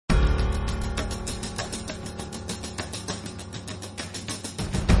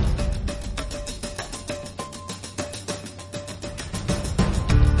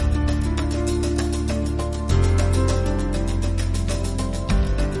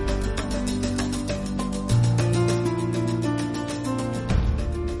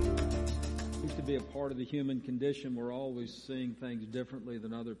part of the human condition. We're always seeing things differently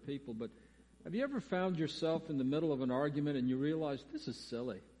than other people. But have you ever found yourself in the middle of an argument and you realize, this is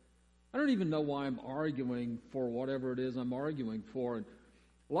silly? I don't even know why I'm arguing for whatever it is I'm arguing for. And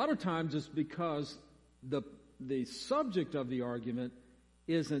a lot of times it's because the subject of the argument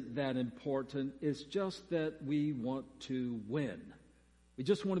isn't that important. It's just that we want to win. We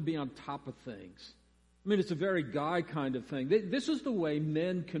just want to be on top of things. I mean, it's a very guy kind of thing. This is the way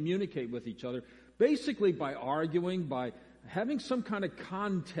men communicate with each other, basically by arguing, by having some kind of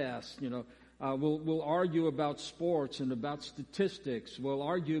contest. We'll argue about sports and about statistics. We'll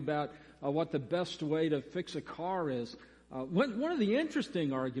argue about what the best way to fix a car is. One of the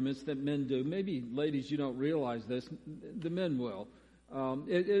interesting arguments that men do, maybe ladies you don't realize this, the men will.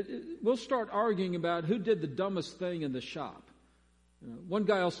 We'll start arguing about who did the dumbest thing in the shop. One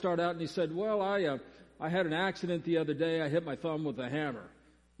guy will start out and he said, well, I had an accident the other day. I hit my thumb with a hammer.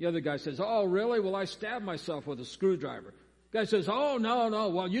 The other guy says, oh, really? Well, I stabbed myself with a screwdriver. The guy says, oh, no.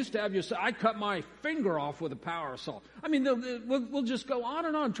 Well, you stabbed yourself. I cut my finger off with a power saw. I mean, we'll just go on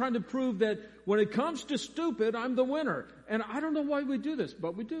and on trying to prove that when it comes to stupid, I'm the winner. And I don't know why we do this,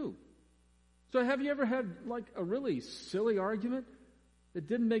 but we do. So have you ever had like a really silly argument that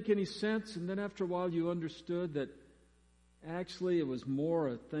didn't make any sense, and then after a while you understood that actually it was more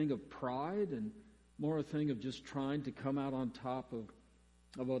a thing of pride and more a thing of just trying to come out on top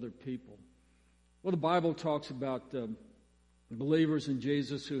of other people? Well, the Bible talks about believers in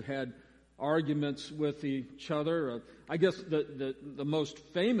Jesus who had arguments with each other. I guess the most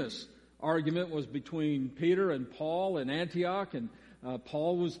famous argument was between Peter and Paul in Antioch, and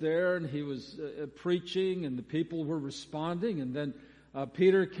Paul was there and he was preaching and the people were responding, and then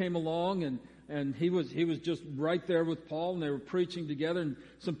Peter came along and he was just right there with Paul, and they were preaching together, and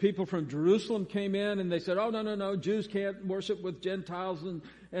some people from Jerusalem came in and they said, oh, no, Jews can't worship with Gentiles,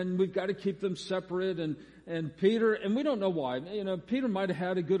 and we've got to keep them separate. And Peter, and we don't know why, Peter might have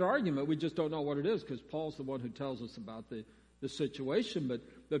had a good argument. We just don't know what it is, because Paul's the one who tells us about the situation.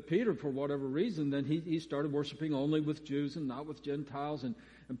 But Peter, for whatever reason, then he started worshiping only with Jews and not with Gentiles. And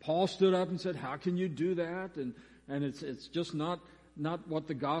Paul stood up and said, how can you do that? And it's just not what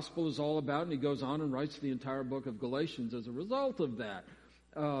the gospel is all about. And he goes on and writes the entire book of Galatians as a result of that.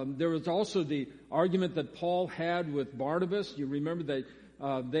 There was also the argument that Paul had with Barnabas. You remember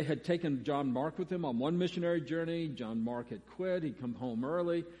they had taken John Mark with him on one missionary journey. John Mark had quit. He'd come home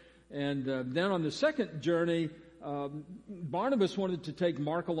early. And then on the second journey, Barnabas wanted to take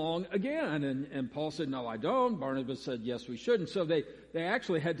Mark along again. And Paul said, no, I don't. Barnabas said, yes, we should. And so they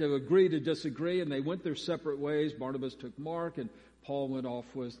actually had to agree to disagree, and they went their separate ways. Barnabas took Mark, and Paul went off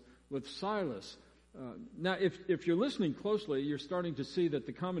with Silas. Now, if you're listening closely, you're starting to see that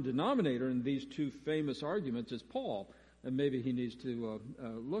the common denominator in these two famous arguments is Paul. And maybe he needs to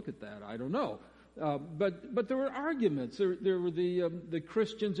look at that. I don't know. But there were arguments. There were the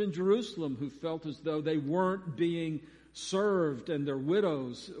Christians in Jerusalem who felt as though they weren't being served and their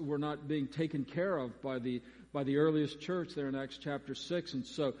widows were not being taken care of by the earliest church there in Acts chapter 6. And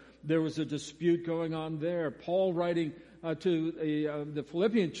so there was a dispute going on there. Paul writing to the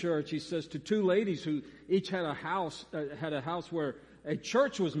Philippian church, he says to two ladies who each had a house where a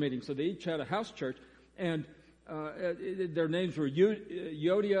church was meeting. So they each had a house church, and their names were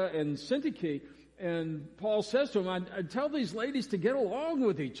Euodia and Syntyche. And Paul says to them, I tell these ladies to get along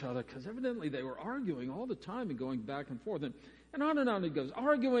with each other, because evidently they were arguing all the time and going back and forth. And on it goes.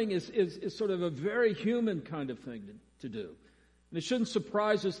 Arguing is sort of a very human kind of thing to do. And it shouldn't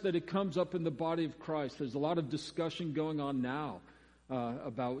surprise us that it comes up in the body of Christ. There's a lot of discussion going on now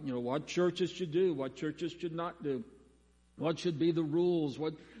about what churches should do, what churches should not do, what should be the rules,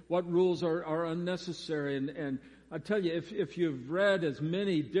 what rules are unnecessary. And I tell you, if you've read as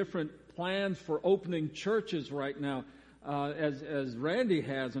many different plans for opening churches right now as Randy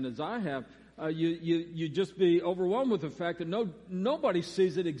has and as I have, you just be overwhelmed with the fact that nobody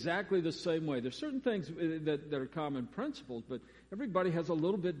sees it exactly the same way. There's certain things that are common principles, but everybody has a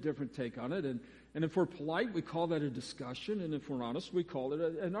little bit different take on it. And if we're polite, we call that a discussion, and if we're honest, we call it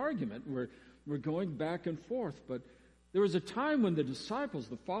an argument. We're going back and forth. But there was a time when the disciples,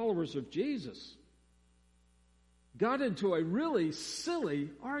 the followers of Jesus, got into a really silly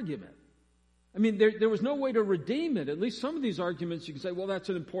argument. I mean, there was no way to redeem it. At least some of these arguments you can say, well, that's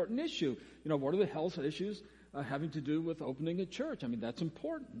an important issue. What are the health issues having to do with opening a church? I mean, that's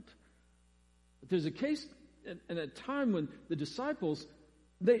important. But there's a case and a time when the disciples,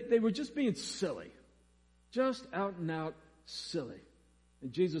 they were just being silly. Just out and out silly.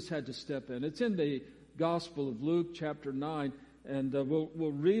 And Jesus had to step in. It's in the Gospel of Luke, chapter 9, and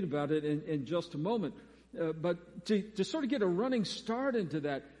we'll read about it in just a moment. But to sort of get a running start into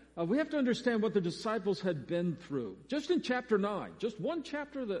that, we have to understand what the disciples had been through. Just in chapter 9, just one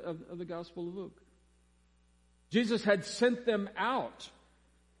chapter of the Gospel of Luke. Jesus had sent them out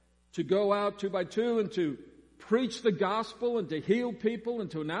to go out 2 by 2 and to preach the gospel and to heal people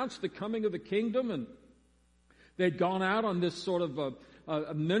and to announce the coming of the kingdom. And they'd gone out on this sort of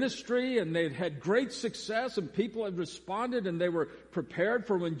a ministry, and they'd had great success, and people had responded, and they were prepared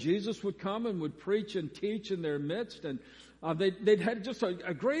for when Jesus would come and would preach and teach in their midst. And they'd had just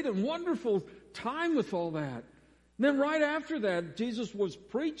a great and wonderful time with all that. And then right after that, Jesus was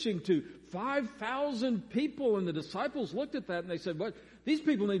preaching to 5,000 people, and the disciples looked at that and they said, "What? These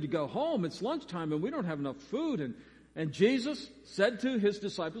people need to go home. It's lunchtime and we don't have enough food." And Jesus said to his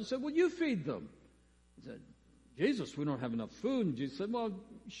disciples, said, "Well, you feed them." He said, "Jesus, we don't have enough food." And Jesus said, "Well,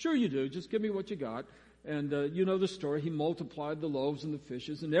 sure you do. Just give me what you got." And you know the story. He multiplied the loaves and the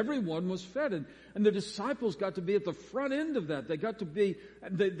fishes, and everyone was fed. And the disciples got to be at the front end of that. They got to be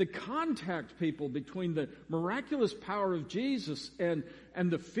the contact people between the miraculous power of Jesus and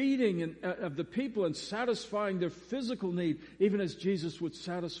the feeding of the people and satisfying their physical need, even as Jesus would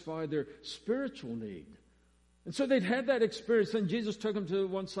satisfy their spiritual need. And so they'd had that experience. Then Jesus took them to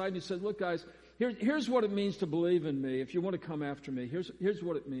one side and he said, "Look, guys, here's what it means to believe in me. If you want to come after me, here's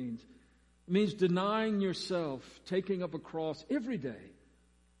what it means. It means denying yourself, taking up a cross every day,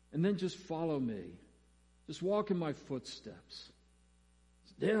 and then just follow me. Just walk in my footsteps."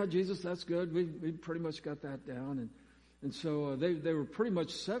 "Yeah, Jesus, that's good. We pretty much got that down." And so they were pretty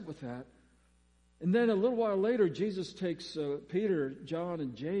much set with that. And then a little while later, Jesus takes Peter, John,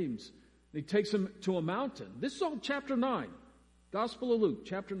 and James, and he takes them to a mountain. This is all chapter 9, Gospel of Luke,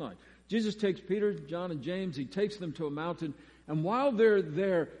 chapter 9. Jesus takes Peter, John, and James. He takes them to a mountain. And while they're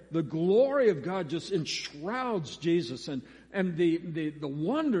there, the glory of God just enshrouds Jesus. And the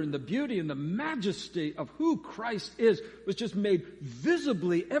wonder and the beauty and the majesty of who Christ is was just made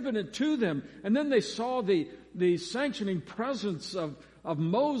visibly evident to them. And then they saw the sanctioning presence of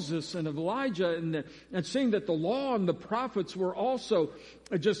Moses and of Elijah, and seeing that the law and the prophets were also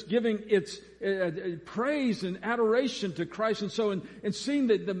just giving its praise and adoration to Christ. And so in seeing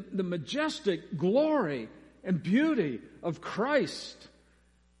the majestic glory and beauty of Christ,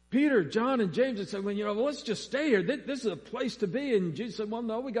 Peter, John, and James had said, "Well, let's just stay here. This is a place to be." And Jesus said, "Well,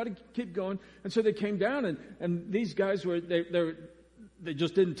 no, we got to keep going." And so they came down, and these guys they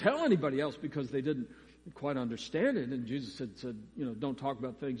just didn't tell anybody else because they didn't quite understand it. And Jesus said, "Don't talk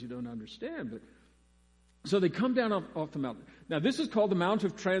about things you don't understand." But so they come down off the mountain. Now, this is called the Mount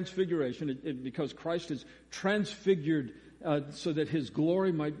of Transfiguration because Christ is transfigured so that his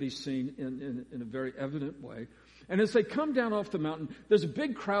glory might be seen in a very evident way. And as they come down off the mountain, there's a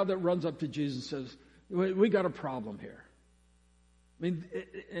big crowd that runs up to Jesus and says, "We got a problem here."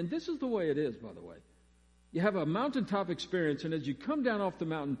 And this is the way it is, by the way. You have a mountaintop experience, and as you come down off the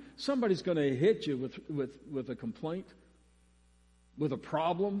mountain, somebody's going to hit you with a complaint, with a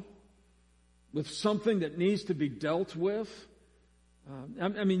problem, with something that needs to be dealt with.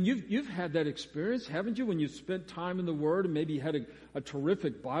 You've had that experience, haven't you? When you spent time in the Word, and maybe you had a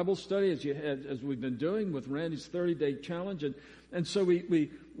terrific Bible study, as we've been doing with Randy's 30-day challenge, and so we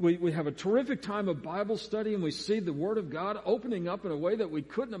have a terrific time of Bible study, and we see the Word of God opening up in a way that we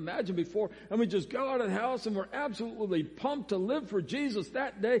couldn't imagine before, and we just go out of the house and we're absolutely pumped to live for Jesus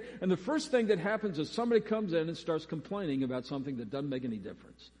that day. And the first thing that happens is somebody comes in and starts complaining about something that doesn't make any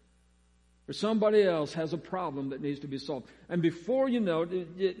difference. Or somebody else has a problem that needs to be solved. And before you know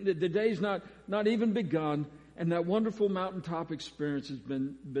it, the day's not even begun, and that wonderful mountaintop experience has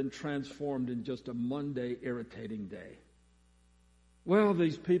been transformed in just a Monday, irritating day. Well,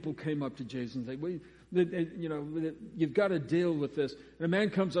 these people came up to Jesus and said, "You've got to deal with this." And a man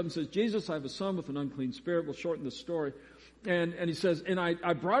comes up and says, "Jesus, I have a son with an unclean spirit." We'll shorten the story. And he says, "And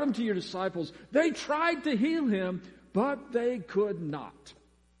I brought him to your disciples. They tried to heal him, but they could not."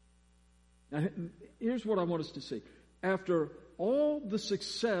 Now, here's what I want us to see. After all the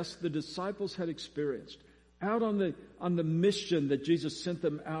success the disciples had experienced, out on the mission that Jesus sent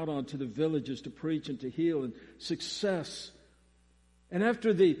them out on to the villages to preach and to heal, and success, and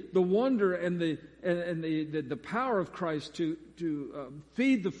after the wonder and the power of Christ to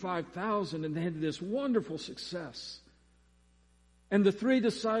feed the 5,000, and they had this wonderful success. And the three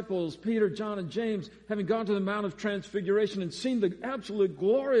disciples, Peter, John, and James, having gone to the Mount of Transfiguration and seen the absolute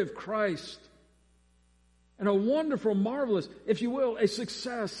glory of Christ, and a wonderful, marvelous, if you will, a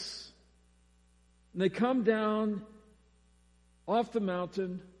success. And they come down off the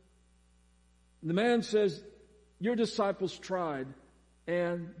mountain, and the man says, "Your disciples tried,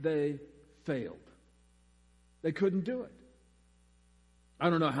 and they failed." They couldn't do it. I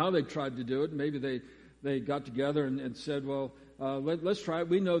don't know how they tried to do it. Maybe they got together and said, "Well, let's try it.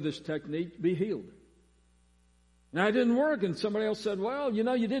 We know this technique. Be healed. Now, it didn't work, and somebody else said, well, you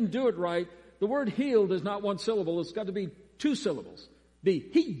didn't do it right. The word healed is not one syllable. It's got to be two syllables. Be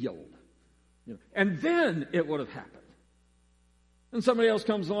healed. And then it would have happened. And somebody else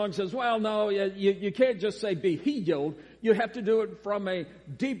comes along and says, well, no, you can't just say be healed. You have to do it from a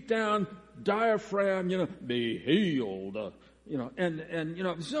deep down diaphragm, be healed.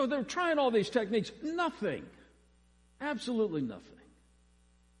 So they're trying all these techniques. Nothing. Absolutely nothing.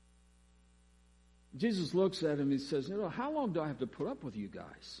 Jesus looks at him and he says, how long do I have to put up with you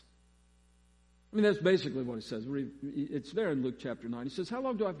guys? I mean, that's basically what he says. It's there in Luke chapter 9. He says, how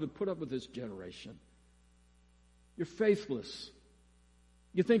long do I have to put up with this generation? You're faithless.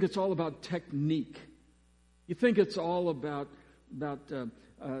 You think it's all about technique. You think it's all about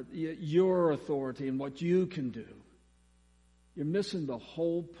your authority and what you can do. You're missing the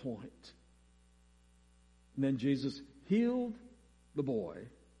whole point. And then Jesus healed the boy.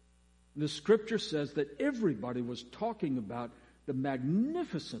 And the scripture says that everybody was talking about the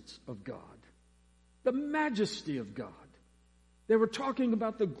magnificence of God, the majesty of God. They were talking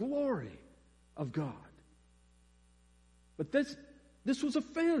about the glory of God. But this was a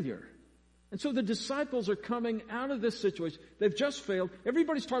failure. And so the disciples are coming out of this situation. They've just failed.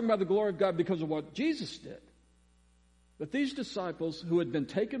 Everybody's talking about the glory of God because of what Jesus did. But these disciples, who had been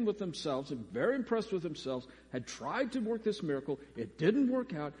taken with themselves and very impressed with themselves, had tried to work this miracle. It didn't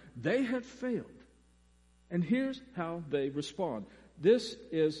work out. They had failed. And here's how they respond. This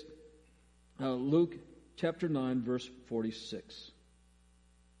is Luke chapter 9, verse 46.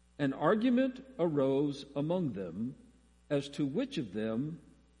 An argument arose among them as to which of them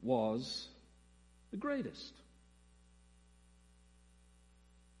was the greatest.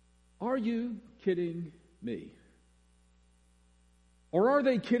 Are you kidding me? Or are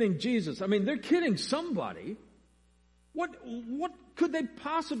they kidding Jesus? I mean, they're kidding somebody. What could they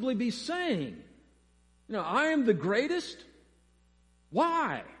possibly be saying? I am the greatest?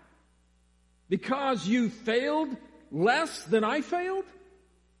 Why? Because you failed less than I failed?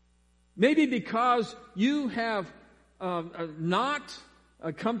 Maybe because you have not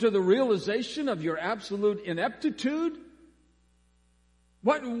come to the realization of your absolute ineptitude?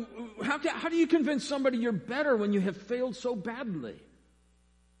 How do you convince somebody you're better when you have failed so badly?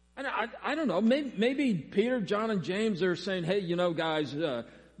 I don't know. Maybe Peter, John, and James are saying, hey, guys,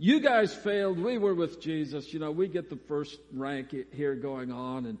 you guys failed. We were with Jesus. We get the first rank here going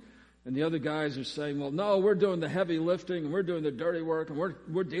on. And the other guys are saying, well, no, we're doing the heavy lifting and we're doing the dirty work and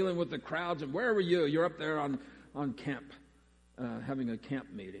we're dealing with the crowds. And where were you? You're up there on camp, having a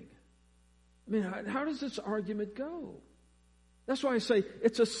camp meeting. I mean, how does this argument go? That's why I say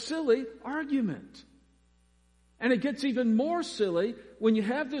it's a silly argument. And it gets even more silly when you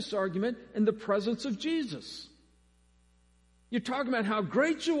have this argument in the presence of Jesus. You're talking about how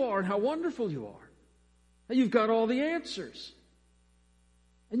great you are and how wonderful you are. And you've got all the answers.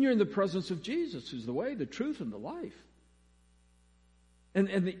 And you're in the presence of Jesus, who's the way, the truth, and the life. And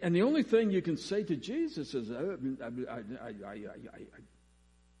the only thing you can say to Jesus is,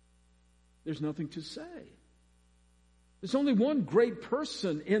 there's nothing to say. There's only one great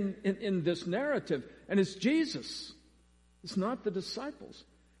person in this narrative, and it's Jesus. It's not the disciples.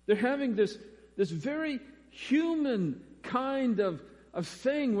 They're having this very human kind of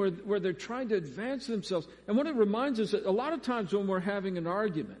thing where they're trying to advance themselves. And what it reminds us that a lot of times when we're having an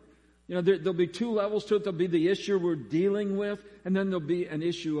argument, there'll be two levels to it. There'll be the issue we're dealing with, and then there'll be an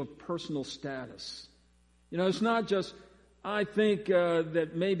issue of personal status. It's not just, I think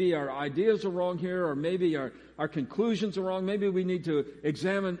that maybe our ideas are wrong here, or maybe our conclusions are wrong. Maybe we need to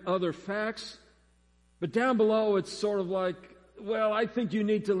examine other facts. But down below, it's sort of like, well, I think you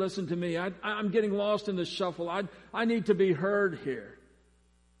need to listen to me. I'm getting lost in the shuffle. I need to be heard here.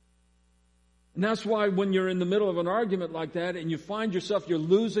 And that's why when you're in the middle of an argument like that and you find yourself you're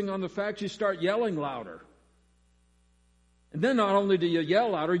losing on the facts, you start yelling louder. And then not only do you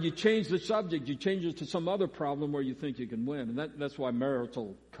yell louder, you change the subject. You change it to some other problem where you think you can win. And that's why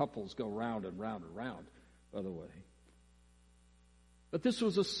marital couples go round and round and round, by the way. But this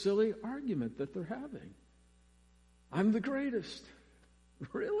was a silly argument that they're having. I'm the greatest.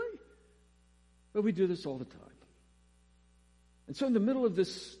 Really? But we do this all the time. And so in the middle of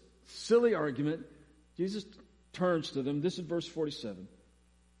this silly argument, Jesus turns to them. This is verse 47.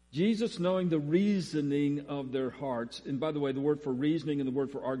 Jesus, knowing the reasoning of their hearts, and by the way, the word for reasoning and the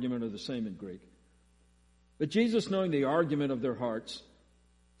word for argument are the same in Greek. But Jesus, knowing the argument of their hearts,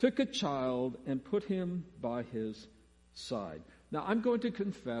 took a child and put him by his side. Now, I'm going to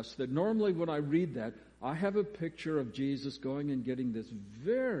confess that normally when I read that, I have a picture of Jesus going and getting this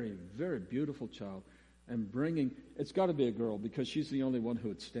very, very beautiful child and bringing, it's got to be a girl because she's the only one who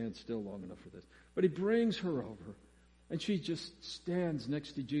would stand still long enough for this. But he brings her over, and she just stands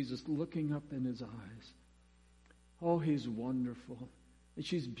next to Jesus looking up in his eyes. Oh, he's wonderful. And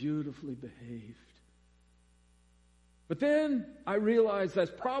she's beautifully behaved. But then I realized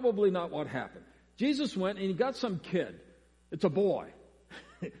that's probably not what happened. Jesus went and he got some kid. It's a boy.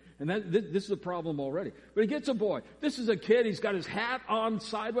 And this is a problem already. But he gets a boy. This is a kid. He's got his hat on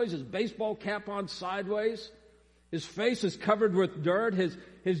sideways, his baseball cap on sideways. His face is covered with dirt.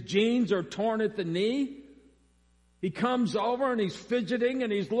 His jeans are torn at the knee. He comes over and he's fidgeting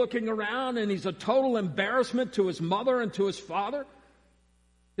and he's looking around and he's a total embarrassment to his mother and to his father.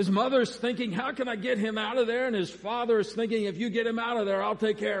 His mother's thinking, how can I get him out of there? And his father is thinking, if you get him out of there, I'll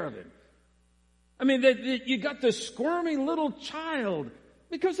take care of him. I mean, you got this squirmy little child,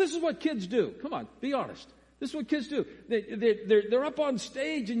 because this is what kids do. Come on, be honest. This is what kids do. They're up on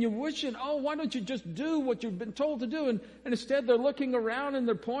stage and you're wishing, oh, why don't you just do what you've been told to do? And instead they're looking around and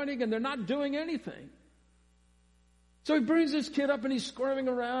they're pointing and they're not doing anything. So he brings this kid up and he's squirming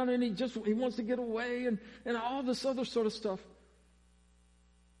around and he wants to get away and all this other sort of stuff.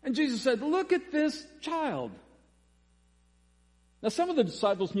 And Jesus said, look at this child. Now some of the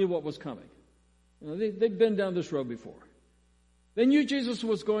disciples knew what was coming. You know, they'd been down this road before. They knew Jesus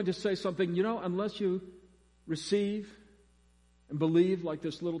was going to say something, unless you receive and believe like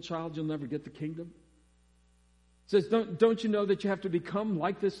this little child, you'll never get the kingdom. He says, don't you know that you have to become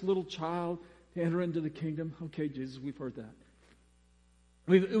like this little child to enter into the kingdom? Okay, Jesus, we've heard that.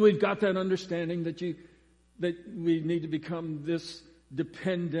 We've got that understanding that we need to become this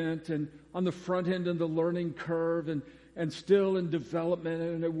dependent and on the front end of the learning curve and still in development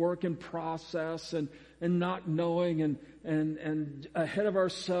and a work in process and not knowing and ahead of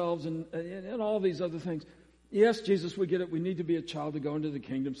ourselves and all these other things. Yes, Jesus, we get it. We need to be a child to go into the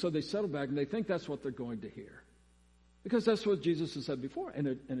kingdom. So they settle back and they think that's what they're going to hear. Because that's what Jesus has said before, and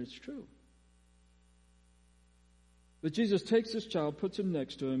it's true. But Jesus takes this child, puts him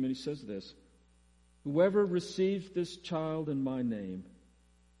next to him, and he says this, whoever receives this child in my name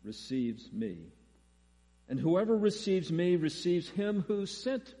receives me. And whoever receives me receives him who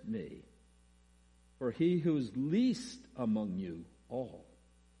sent me. For he who is least among you all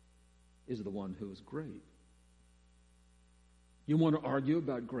is the one who is great. You want to argue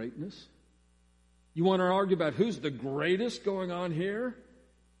about greatness? You want to argue about who's the greatest going on here?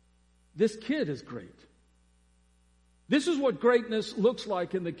 This kid is great. This is what greatness looks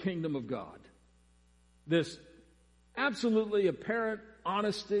like in the kingdom of God. This absolutely apparent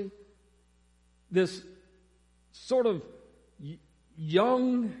honesty, this sort of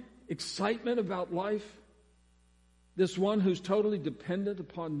young excitement about life, this one who's totally dependent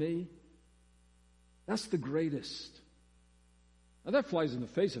upon me. That's the greatest. Now that flies in the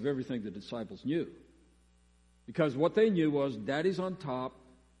face of everything the disciples knew. Because what they knew was daddy's on top,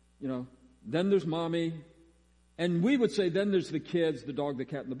 then there's mommy, and we would say then there's the kids, the dog, the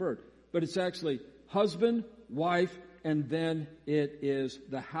cat, and the bird. But it's actually husband, wife, and then it is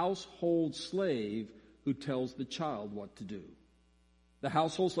the household slave who tells the child what to do. The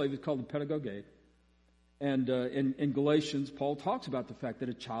household slave is called the pedagogue. And in Galatians, Paul talks about the fact that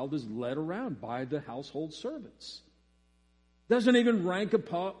a child is led around by the household servants. Doesn't even rank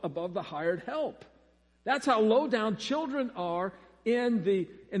above the hired help. That's how low down children are in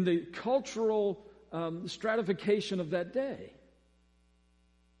the cultural stratification of that day.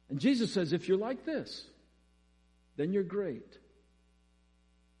 And Jesus says, if you're like this, then you're great.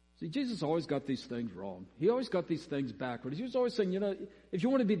 See, Jesus always got these things wrong. He always got these things backwards. He was always saying, if you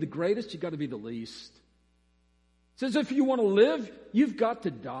want to be the greatest, you've got to be the least. He says, if you want to live, you've got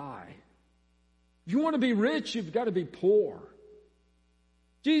to die. If you want to be rich, you've got to be poor.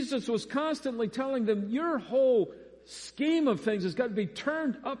 Jesus was constantly telling them, your whole scheme of things has got to be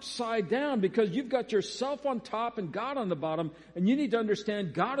turned upside down because you've got yourself on top and God on the bottom, and you need to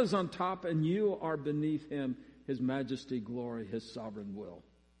understand God is on top and you are beneath Him, His majesty, glory, His sovereign will.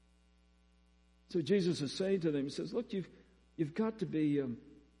 So Jesus is saying to them, He says, look, you've got to be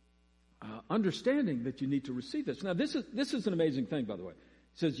understanding that you need to receive this. Now, this is an amazing thing, by the way.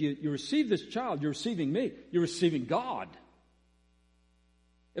 He says, you receive this child, you're receiving me, you're receiving God.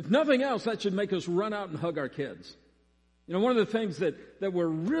 If nothing else, that should make us run out and hug our kids. One of the things that we're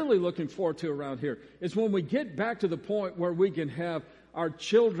really looking forward to around here is when we get back to the point where we can have our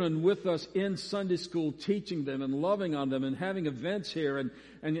children with us in Sunday school, teaching them and loving on them and having events here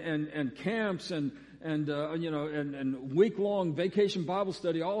and camps and week-long vacation Bible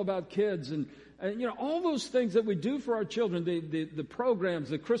study all about kids and all those things that we do for our children, the programs,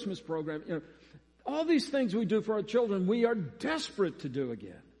 the Christmas program, all these things we do for our children, we are desperate to do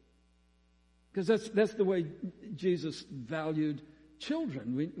again. Because that's the way Jesus valued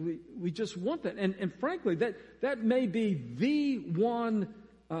children. We just want that. And frankly, that may be the one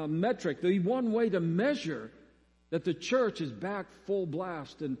metric, the one way to measure that the church is back full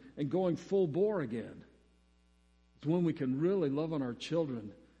blast and going full bore again. It's when we can really love on our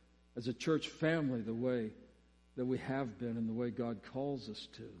children as a church family the way that we have been and the way God calls us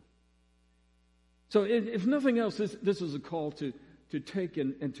to. So if nothing else, this is a call to take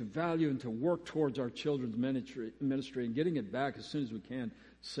and to value and to work towards our children's ministry and getting it back as soon as we can,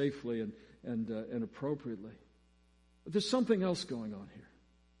 safely and appropriately. But there's something else going on here.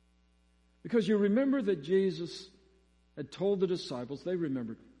 Because you remember that Jesus had told the disciples, they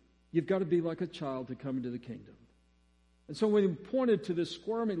remembered, you've got to be like a child to come into the kingdom. And so when he pointed to this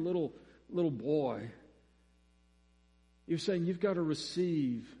squirmy little boy, he was saying, you've got to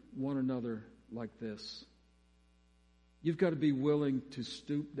receive one another like this. You've got to be willing to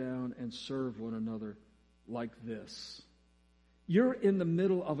stoop down and serve one another like this. You're in the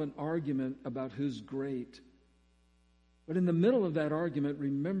middle of an argument about who's great. But in the middle of that argument,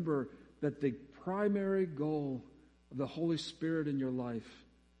 remember that the primary goal of the Holy Spirit in your life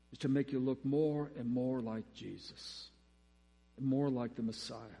is to make you look more and more like Jesus, and more like the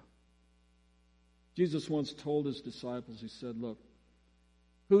Messiah. Jesus once told his disciples, he said, look,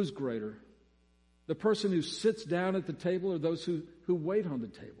 who's greater? The person who sits down at the table or those who wait on the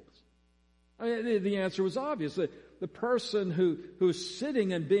tables? I mean, the answer was obvious. The person who is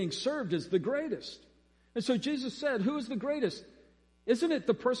sitting and being served is the greatest. And so Jesus said, who is the greatest? Isn't it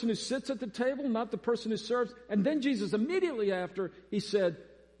the person who sits at the table, not the person who serves? And then Jesus immediately after, he said,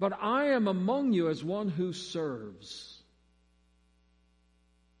 but I am among you as one who serves.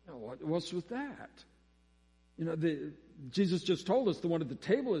 Now, what's with that? Jesus just told us the one at the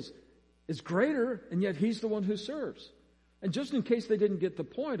table is greater, and yet he's the one who serves. And just in case they didn't get the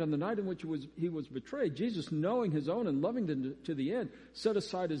point, on the night in which he was betrayed, Jesus, knowing his own and loving them to the end, set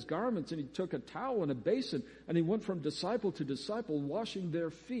aside his garments, and he took a towel and a basin, and he went from disciple to disciple, washing their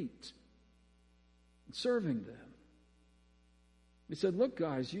feet and serving them. He said, look,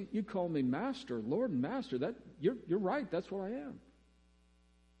 guys, you call me master, Lord and master. You're right, that's what I am.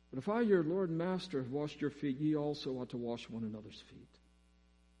 But if I, your Lord and master, have washed your feet, ye also ought to wash one another's feet.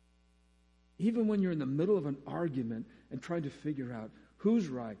 Even when you're in the middle of an argument and trying to figure out who's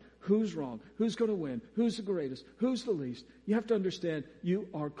right, who's wrong, who's going to win, who's the greatest, who's the least, you have to understand you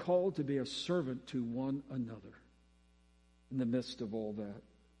are called to be a servant to one another in the midst of all that.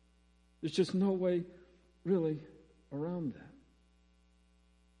 There's just no way really around that.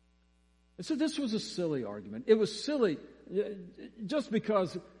 And so this was a silly argument. It was silly just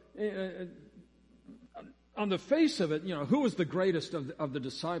because on the face of it, who was the greatest of the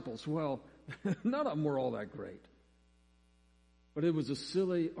disciples? Well, none of them were all that great. But it was a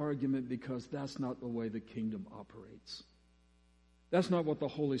silly argument because that's not the way the kingdom operates. That's not what the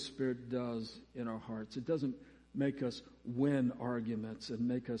Holy Spirit does in our hearts. It doesn't make us win arguments and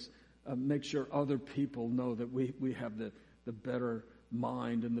make us make sure other people know that we have the better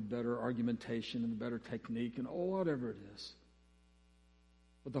mind and the better argumentation and the better technique and whatever it is.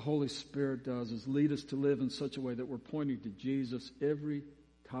 What the Holy Spirit does is lead us to live in such a way that we're pointing to Jesus every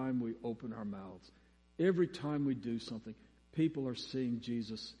time we open our mouths. Every time we do something, people are seeing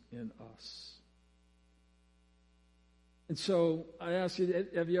Jesus in us. And so I ask you,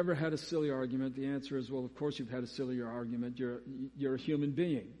 have you ever had a silly argument? The answer is, well, of course you've had a silly argument. You're a human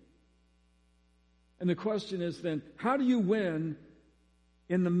being. And the question is then, how do you win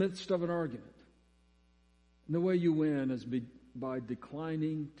in the midst of an argument? And the way you win is by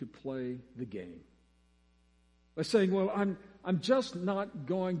declining to play the game. By saying, well, I'm just not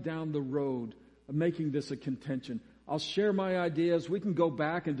going down the road of making this a contention. I'll share my ideas. We can go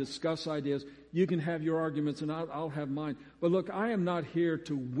back and discuss ideas. You can have your arguments and I'll have mine. But look, I am not here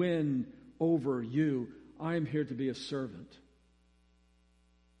to win over you. I am here to be a servant.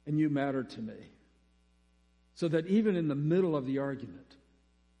 And you matter to me. So that even in the middle of the argument,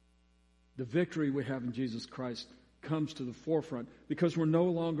 the victory we have in Jesus Christ comes to the forefront because we're no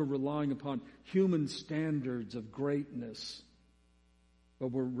longer relying upon human standards of greatness, but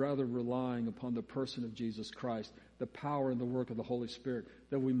we're rather relying upon the person of Jesus Christ, the power and the work of the Holy Spirit,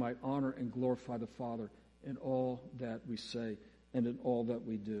 that we might honor and glorify the Father in all that we say and in all that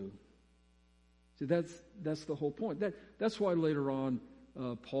we do. See, that's the whole point. That's why later on,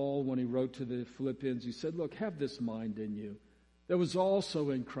 Paul, when he wrote to the Philippians, he said, look, have this mind in you that was also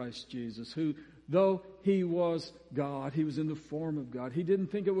in Christ Jesus, who, though he was God, he was in the form of God. He didn't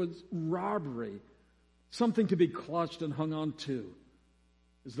think it was robbery, something to be clutched and hung on to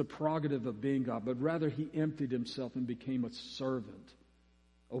is the prerogative of being God, but rather he emptied himself and became a servant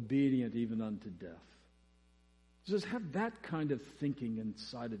obedient even unto death. He says, have that kind of thinking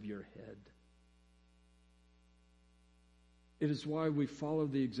inside of your head. It is why we follow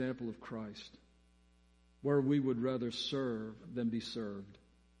the example of Christ, where we would rather serve than be served.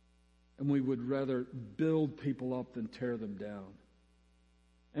 And we would rather build people up than tear them down.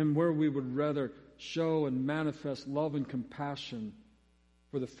 And where we would rather show and manifest love and compassion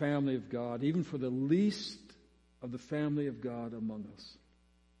for the family of God, even for the least of the family of God among us.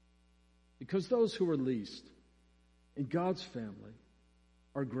 Because those who are least in God's family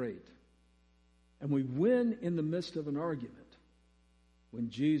are great. And we win in the midst of an argument when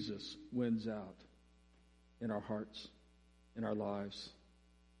Jesus wins out in our hearts, in our lives,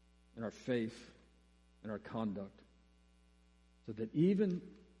 in our faith, in our conduct. So that even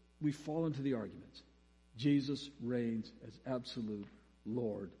we fall into the arguments, Jesus reigns as absolute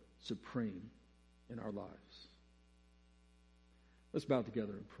Lord, supreme in our lives. Let's bow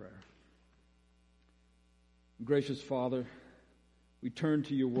together in prayer. Gracious Father, we turn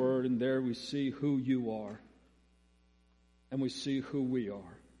to your word, and there we see who you are, and we see who we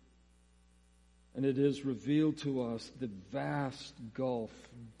are. And it is revealed to us the vast gulf,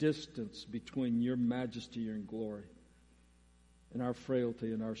 distance between your majesty and glory and our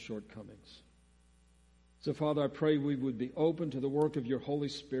frailty and our shortcomings. So, Father, I pray we would be open to the work of your Holy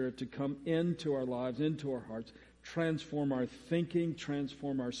Spirit to come into our lives, into our hearts, transform our thinking,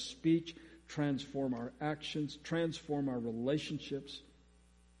 transform our speech, transform our actions, transform our relationships,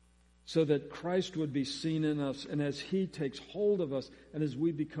 so that Christ would be seen in us, and as he takes hold of us and as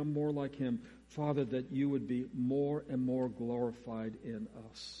we become more like him, Father, that you would be more and more glorified in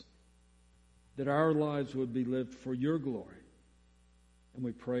us, that our lives would be lived for your glory. And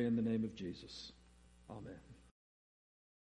we pray in the name of Jesus. Amen.